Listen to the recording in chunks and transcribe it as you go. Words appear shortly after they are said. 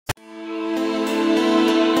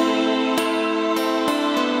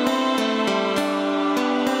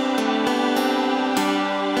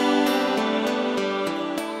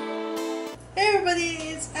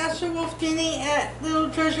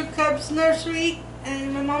week,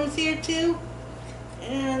 and my mom's here too.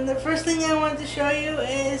 And the first thing I wanted to show you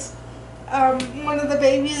is one of the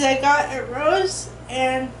babies I got at Rose,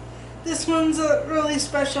 and this one's really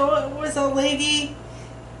special. It was a lady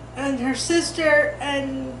and her sister,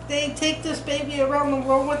 and they take this baby around the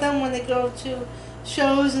world with them when they go to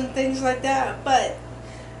shows and things like that, but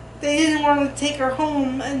they didn't want to take her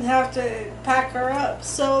home and have to pack her up,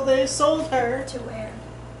 so they sold her. To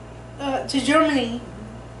where? To Germany.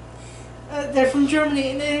 They're from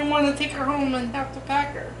Germany, and they didn't want to take her home and have to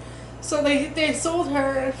pack her. So they sold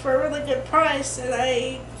her for a really good price, and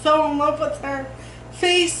I fell in love with her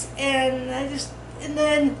face, and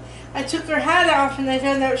then I took her hat off, and I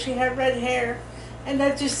found out she had red hair, and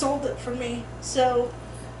that just sold it for me. So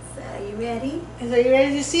You ready? are you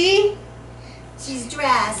ready to see? She's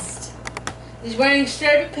dressed. She's wearing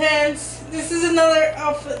striped pants. This is another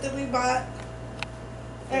outfit that we bought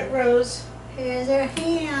at Rose. Here's her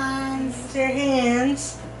hands. It's her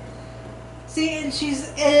hands. See, and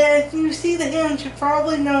if you see the hands, you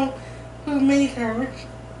probably know who made her.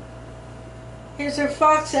 Here's her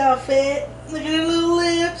fox outfit. Look at her little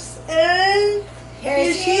lips. And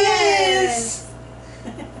Here she is.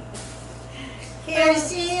 Here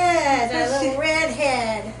she is, our little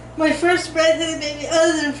redhead. My first redheaded baby,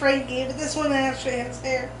 other than Frankie, but this one actually has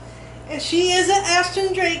hair. And she is an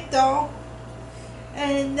Ashton Drake doll.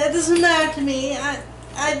 And that doesn't matter to me.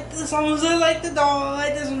 As long as I like the doll,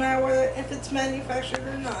 it doesn't matter if it's manufactured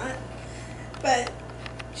or not. But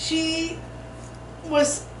she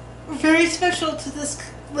was very special to this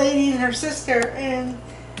lady and her sister, and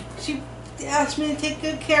she asked me to take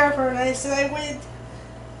good care of her, and I said I would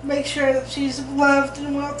make sure that she's loved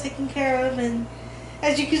and well taken care of. And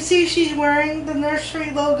as you can see, she's wearing the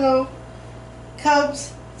nursery logo,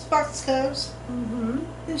 Cubs, it's fox cubs. And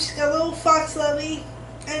she's got a little fox lovey,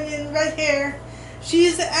 and then red hair.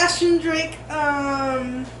 She's the Ashton Drake,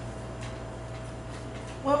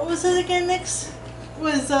 what was it again, Nix?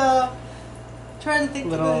 Was, trying to think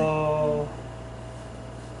little...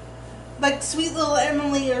 like Sweet Little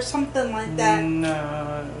Emily or something like that.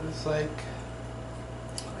 No, it was like...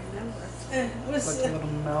 I remember. It was, like a little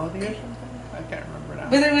melody or something? I can't remember now.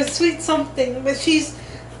 but it was Sweet something, but she's,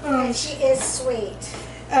 And she is sweet.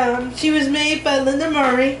 she was made by Linda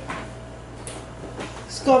Murray,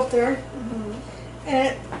 sculptor.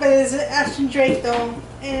 But it's an Ashton Drake doll,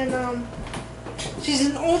 and she's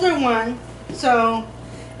an older one, so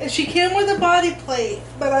and she came with a body plate,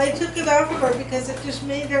 but I took it off of her because it just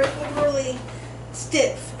made her overly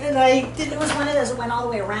stiff, and It was one of those that went all the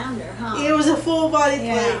way around her, huh? It was a full body plate.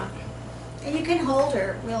 Yeah. And you can hold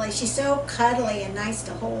her, really. She's so cuddly and nice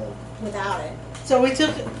to hold without it. So we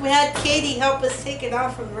had Katie help us take it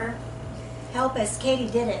off of her. Help us, Katie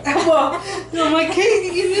did it. Well, no, I'm like, Katie,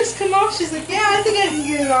 can you just come off? She's like, yeah, I think I can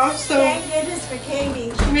get it off. So Thank goodness for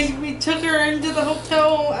Katie. we took her into the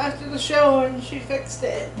hotel after the show, and she fixed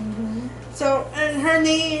it. So, and her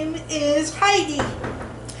name is Heidi.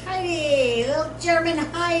 Heidi, little German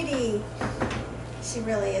Heidi. She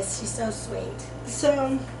really is. She's so sweet.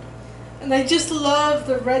 So, and I just love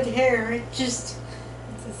the red hair. It just,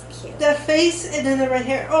 This is cute. the face and then the red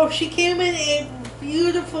hair. Oh, she came in a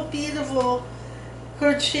beautiful, beautiful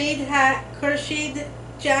crocheted hat, crocheted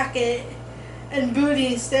jacket, and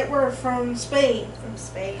booties that were from Spain. From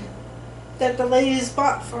Spain. That the ladies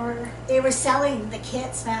bought for her. They were selling the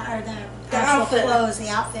kits, or the actual outfit. clothes, the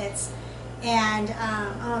outfits. And,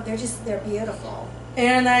 they're beautiful.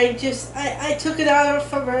 And I took it out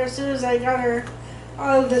of her as soon as I got her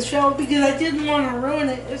out of the show because I didn't want to ruin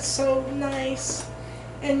it. It's so nice.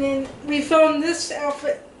 And then we found this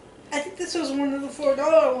outfit. I think this was one of the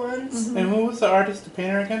 $4 ones. And who was the artist, the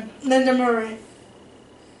painter again? Linda Murray.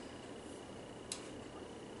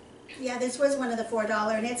 Yeah, this was one of the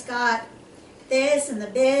 $4, and it's got this and the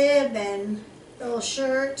bib and the little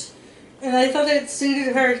shirt. And I thought it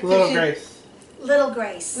suited her. Little Grace. Little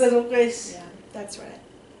Grace. Little Grace. Yeah, that's right.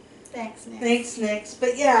 Thanks, Nick. Thanks, Nix.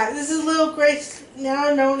 But yeah, this is Little Grace,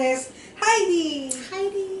 now known as Heidi.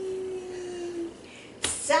 Heidi.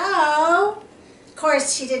 So, of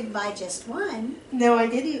course, she didn't buy just one. No, I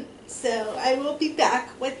didn't. So I will be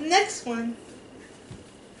back with the next one.